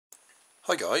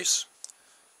Hi guys,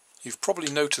 you've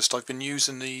probably noticed I've been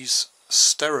using these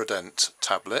Steradent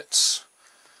tablets,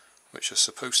 which are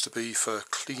supposed to be for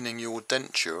cleaning your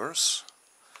dentures,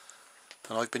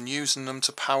 and I've been using them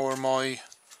to power my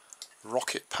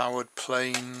rocket powered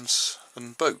planes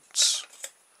and boats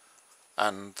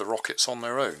and the rockets on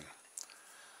their own.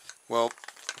 Well,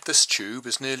 this tube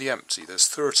is nearly empty. There's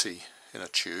 30 in a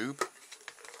tube.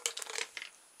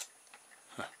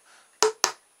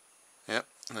 Yep,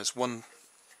 and there's one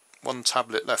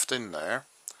tablet left in there,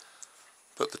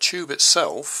 but the tube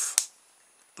itself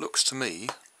looks to me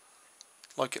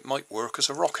like it might work as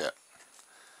a rocket.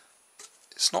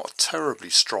 It's not a terribly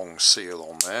strong seal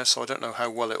on there, so I don't know how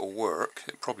well it'll work.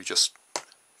 It'll probably just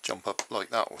jump up like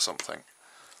that or something.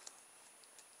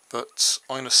 But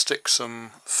I'm going to stick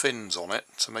some fins on it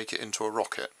to make it into a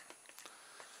rocket.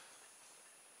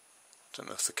 Don't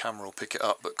know if the camera will pick it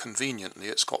up, but conveniently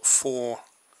it's got 4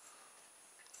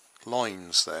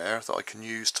 lines there that I can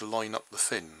use to line up the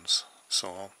fins. So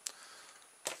I'll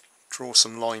draw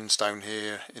some lines down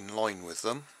here in line with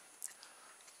them,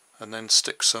 and then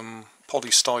stick some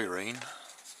polystyrene,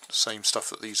 the same stuff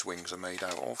that these wings are made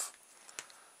out of,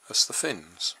 as the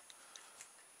fins.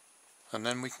 And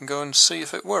then we can go and see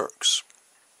if it works.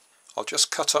 I'll just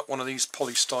cut up one of these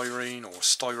polystyrene or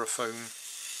styrofoam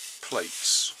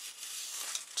plates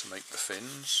to make the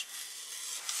fins.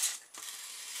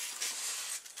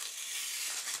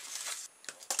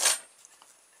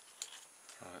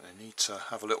 They need to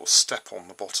have a little step on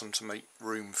the bottom to make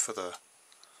room for the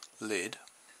lid.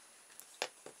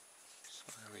 So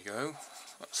there we go,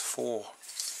 that's 4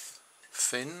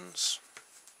 fins.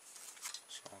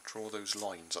 So I'll draw those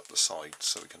lines up the side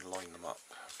so we can line them up.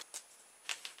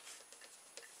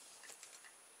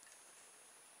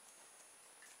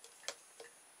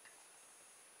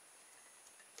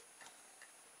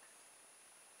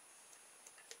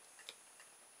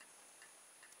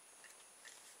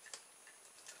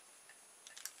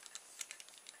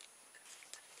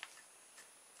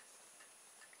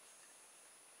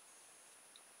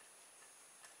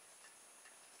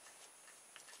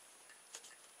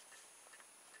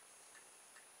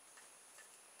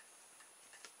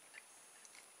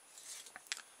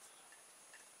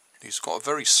 These have got a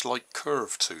very slight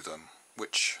curve to them,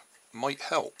 which might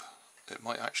help. It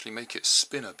might actually make it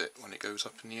spin a bit when it goes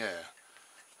up in the air,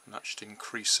 and that should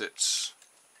increase its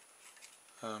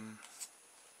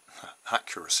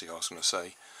accuracy, I was going to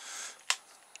say.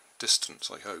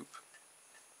 Distance, I hope.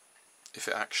 If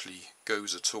it actually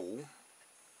goes at all.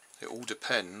 It all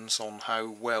depends on how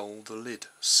well the lid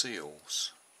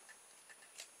seals.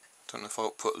 Don't know if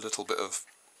I'll put a little bit of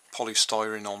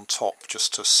polystyrene on top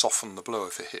just to soften the blow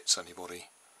if it hits anybody.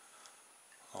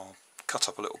 I'll cut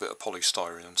up a little bit of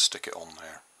polystyrene and stick it on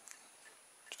there.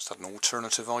 Just had an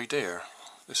alternative idea.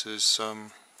 This is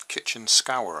kitchen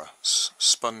scourer,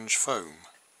 sponge foam.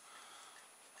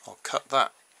 I'll cut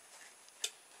that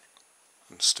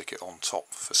and stick it on top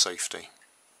for safety.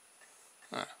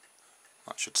 That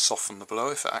should soften the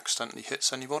blow if it accidentally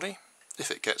hits anybody,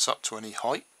 if it gets up to any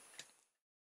height.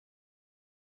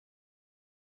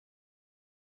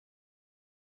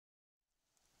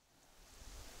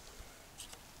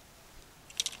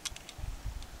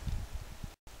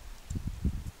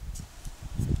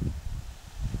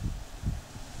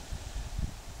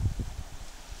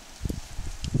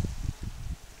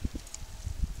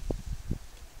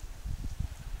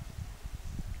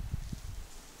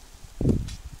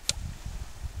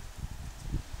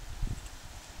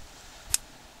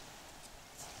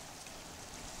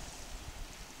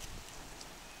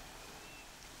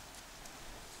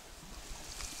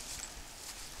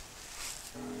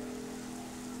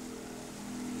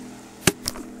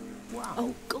 Wow.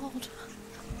 Oh God!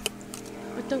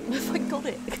 I don't know if I got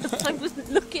it because I was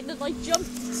looking and I jumped.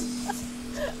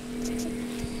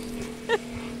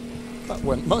 That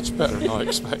went much better than I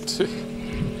expected.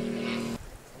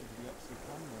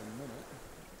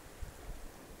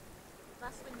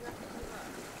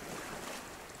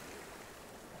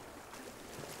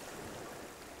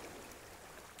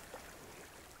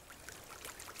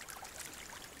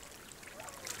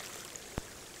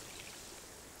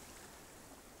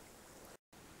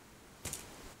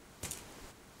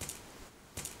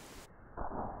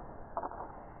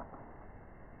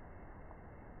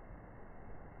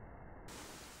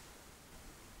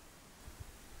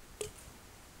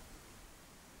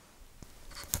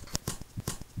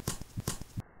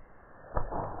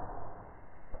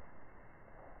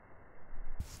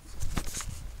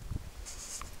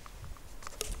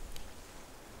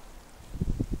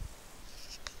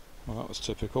 Well, that was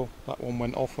typical. That one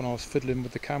went off when I was fiddling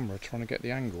with the camera trying to get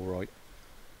the angle right.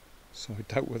 So I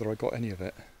doubt whether I got any of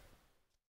it.